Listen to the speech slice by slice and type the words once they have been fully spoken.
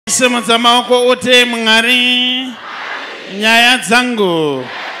Simudza maoko uti Mwari nyaya dzangu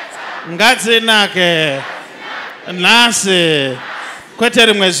ngadzinake nhasi kwete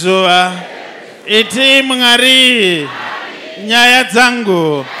rimwe zuva. Iti Mwari nyaya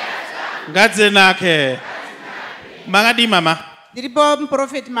dzangu ngadzinake. Makadi mama? Ndiripo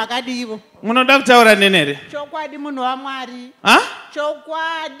Prophet makadivo. Munoda kutaura nenere? Chokwadi munhu waMwari.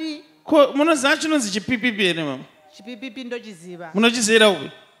 Chokwadi. Munoziva chinonzi chipipipi ere mama? Chipipipi ndochiziva. Munochizivira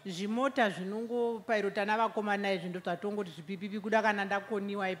upi? Zvimota zvinongopairota navakomana izvi ndotvatongoti zvipipipi kuda kana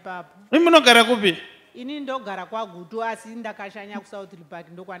ndakoniwa ipapo. Munogara kupi? Ini ndogara kwaGutu asi ndakashanya kuSouth Park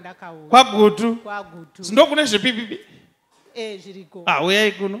ndokwandakauya. kwaGutu? kwaGutu. Ndokune zvipipipi? Zviriko.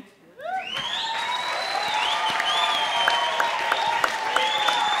 Uyai kuno.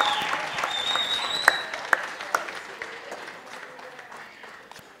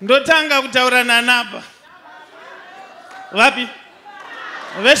 Ndotanga kutaura nanapa. Vapi?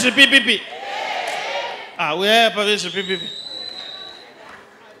 Vezvipipipi? Uyai apa vezvipipipi.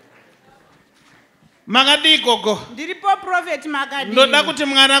 Makadi ikoko? Ndiripo Prophet makadi. Ndoda kuti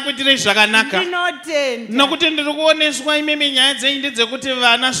Mwari akuitire zvakanaka. Ndinotenda. Nokuti ndiri kuoneswa imimi nyaya dzenyu ndedzekuti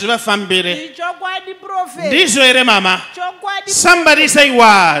vana zvivafambire. Chokwadi Prophet. Ndizvo ere mama? Chokwadi. Somebody say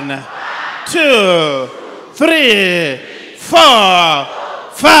 1, 2, 3, 4,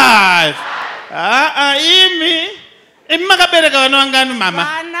 5. Imi makabereka vana vangani mama?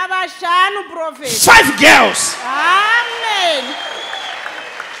 Vana vashanu Prophet. 5 girls. Amen.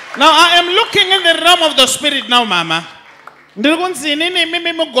 Now I am looking in the realm of the spirit now mama. Ndiri kunzi inini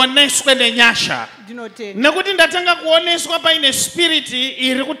mimi mugoneswe nenyasha. Ndinotenda. Nekuti ndatanga kuoneswa paine spirit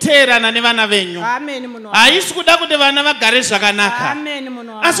iri kuteerana nevana venyu. Amen munhu. Haisi kuda kuti vana vagare zvakanaka. Amen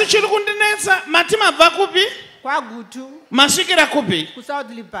munhu. Asi chiri kundinetsa mati mabva kupi? kwaGutu. Masvikira kupi?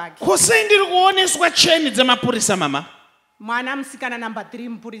 kuSouth Park. Kusei ndiri kuoneswa cheni dzemapurisa mama? Mwana musikana number 3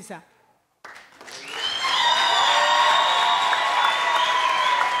 mupurisa.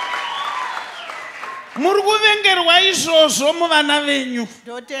 Muri kuvengerwa izvozvo muvana venyu.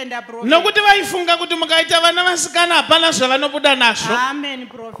 Ndotenda Prophet. Nokuti vaifunga kuti mukaita vana vasikana hapana zvavanobuda nazvo. Amen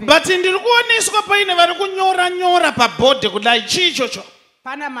Prophet. But ndiri kuoneswa paine vari kunyora nyora pabhodhi kudai. Chii ichocho?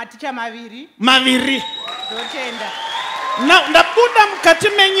 Pana maticha maviri. Ndotenda. Ndabuda mukati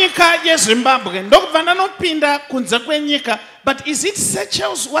menyika yeZimbabwe ndokubva ndanopinda kunze kwenyika. But is it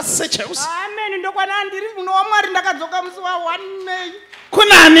Seychelles? What Seychelles? Amen. Ndokwana ndiri munhu waMwari ndakadzoka musi wa 1 May.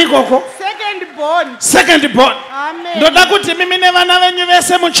 Kunani koko? Second born. Amen. Ndoda kuti mimi nevana venyu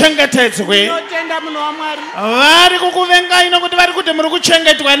vese muchengetedzwe. Ndotenda munhu waMwari. Vari kukuvengai nokuti vari kuti muri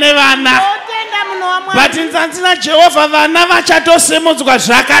kuchengetwa nevana. Ndotenda munhu waMwari. But nzanzi naJehovha vana vachatosimudzwa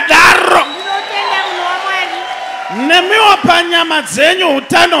zvakadaro. Ndotenda munhu waMwari. Nemiwo panyama dzenyu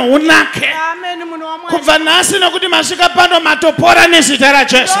utano hunake. Amen munhu waMwari. Kubva nhasi nokuti masvika pano matopora nezita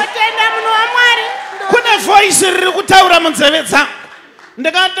raJesu. Ndotenda munhu waMwari. Kune voice riri kutaura munzeve dzangu.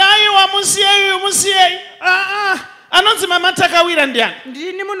 Ndikati aiwa musiyei. Anonzi mama takawira ndiani?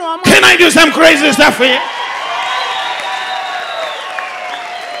 Ndini munhu waMwari. Can I do some crazy stuff for you?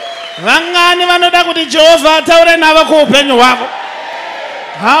 Vangani vanoda kuti Jehovah ataure navo kuupenyu hwavo?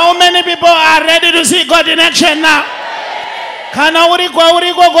 How many people are ready to see God in action now? Kana uri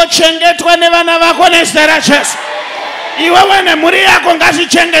kwauriko kuchengetwa nevana vako nezita raJesu. Iwewe nemhuri yako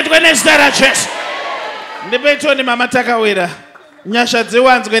ngazvichengetwe nezita raJesu. Ndipetoni mama takawira. Nyasha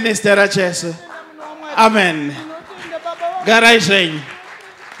dziwanzwe nezita raJesu. Amen. Garai zvenyu.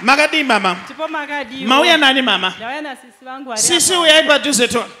 Makadi mama? Tipo makadi. Mauya nani mama? Ndauya nasisi vangu. Sisi uyai padhuze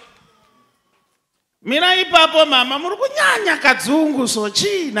toni. Mira ipapo mama muri kunyanya kadzungu so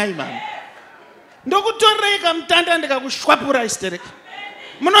chii nai mama? Ndokutoreka mutanda ndikakushwapura istereka.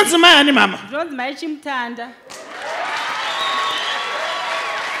 Munonzi mai ani mama? Ndonzi mai Chimutanda.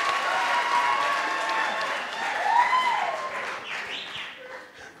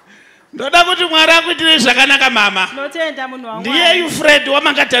 Ndoda kuti Mwari akuitire zvakanaka mama. Ndotenda munhu waMwari. Ndiye Freddy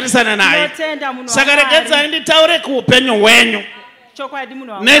wamangatarisana naye. Ndotenda munhu waMwari. Saka regedzai nditaure kuupenyu hwenyu. Chokwadi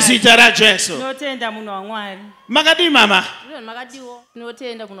munhu waMwari. Nezita raJesu. Ndotenda munhu waMwari. Makadi mama? Makadiwo.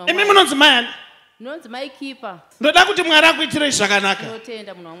 Ndotenda munhu waMwari. Imi munonzi mai ani? Ndonzi mai Keeper. Ndoda kuti Mwari akuitire zvakanaka.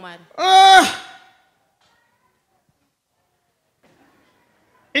 Ndotenda munhu waMwari.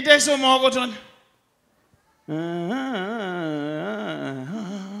 Itai somaoko toni.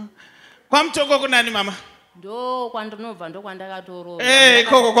 Kwamutoko kunani mama? Ndo kwandinobva ndo kwandakatorora.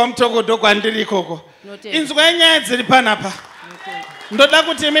 Ikoko kwamutoko ndo kwandiri ikoko. Inzwai nyaya dziri panapa. Ndoda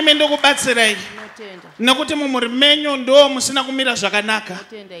kuti mimi ndikubatsirai. nekuti mumuri menyu ndo musina kumira zvakanaka,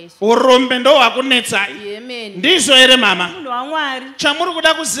 urombe ndo hwakunetsai. Ndizvo ere mama? Chamuri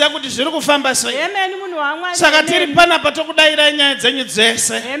kuda kuziva kuti zviri kufamba sei. Saka tiri panapa tokudayirai nyaya dzenyu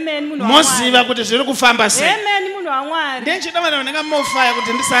dzese moziva kuti zviri kufamba sei. Ndichida vanhu vanenge mofaya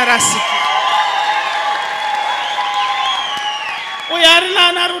kuti ndisarasika. Uyo ari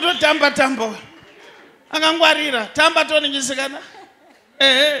nani ari kutotamba tambo akangwarira tamba toningisikana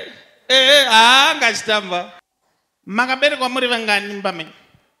angachitamba. Makaberekwa muri vangani mbame?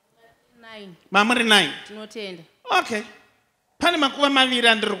 9. Mamuri 9. Tinotenda. Okay. Pane makuva maviri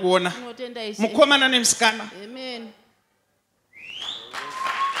andiri kuona. Tinotenda isi. Mukomana nemusikana. Amen.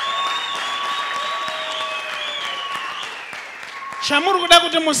 Chamuri kuda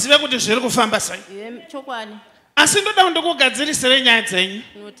kuti muzive kuti zviri kufamba sei. Chokwani. Asi ndoda ndikugadzirisire nyaya dzenyu.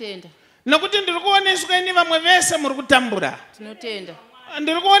 Tinotenda. Nokuti ndiri kuoneswa ini vamwe vese muri kutambura. Tinotenda.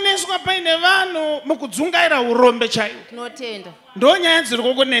 Ndiri kuoneswa paine vanhu mukudzungaira urombe chaiwo. Tinotenda. Ndo nyaya dziri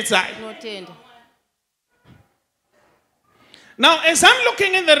kukunetsai. Tinotenda. Now, as I'm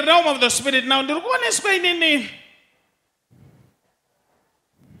looking in the realm of the spirit now, ndiri kuoneswa inini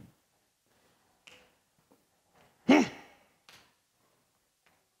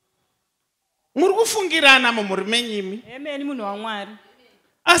muri kufungirana mumuri menyimi. Amen. Munhu waMwari.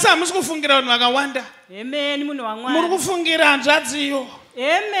 Asi hamusi kufungira vanhu vakawanda. Amen. Munhu waMwari. Muri kufungira hanzvadziyo.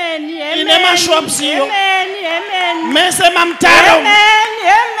 Amen. Amen. Ine mashopsiyo. Amen. Amen. Mese mamutaro. Amen.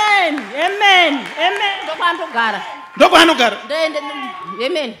 Amen. Amen. Amen. Ndokwanogara. Ndokwanogara.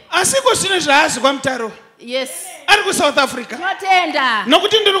 Amen. Asiko zvine zvaazi kwamutaro. Yes. Ari kuSouth Africa. Tinotenda.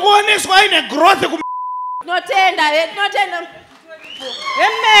 Nokuti ndiri kuoneswa aine growth Tinotenda. Tinotenda.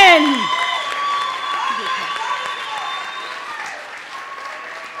 Amen.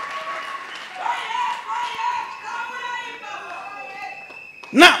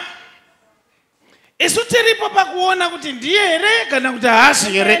 Now, isu tiripo pakuona kuti ndiye here kana kuti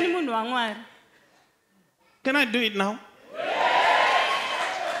haasi here. Munhu waMwari. Can I do it now?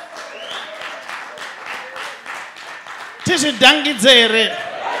 Tizvidhangidze here.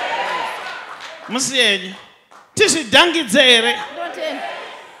 Musiyenyu. Tizvidhangidze here.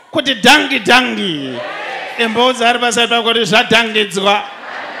 Kuti dhangi dhangi. Embodzi ari pasai pako kuti zvadhangidzwa.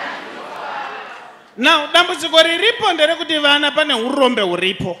 Now, dambudziko riripo nderekuti vana pane urombe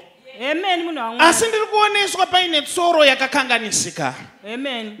huripo. Amen. Munhu waMwari. Asi ndiri kuoneswa paine tsoro yakakanganisika.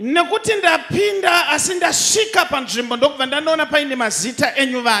 Amen. Nekuti ndapinda asi ndasvika panzvimbo ndokubva ndandoona paine mazita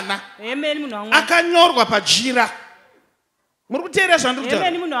enyu vana. Amen. Munhu waMwari. Akanyorwa pajira. Muri kuteerera zvandiri kutaura?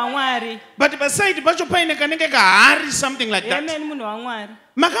 Amen. Munhu waMwari. But pasaidi pacho paine kanenge kahari something like that. Amen. Munhu waMwari.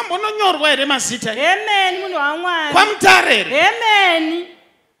 Makambononyorwa here mazita? Amen. Munhu waMwari. Kwamutare here? Amen.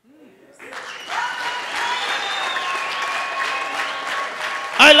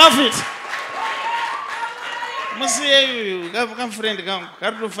 I love it. Musiye come friend kangu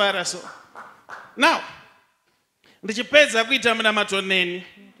kari kufara so. Now, ndichipedza kuita muna matoneni.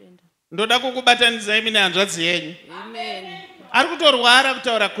 Ndoda kukubatanidza imi nehanzvadzi yenyu. Amen. Ari kutorwara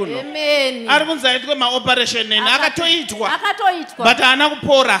kutaura kuno. Amen. Ari kunzi aitwe maoperation neni akatoitwa. Akatoitwa. But haana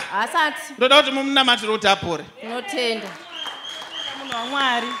kupora. Asati. Ndoda kuti mumunamatire kuti apore. Tinotenda. Munhu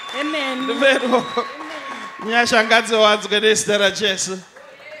waMwari. Amen. Ndivero. Nyashangadzi wadzwe nezita raJesu.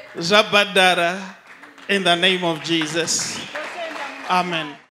 Zabadara in the name of Jesus. Amen.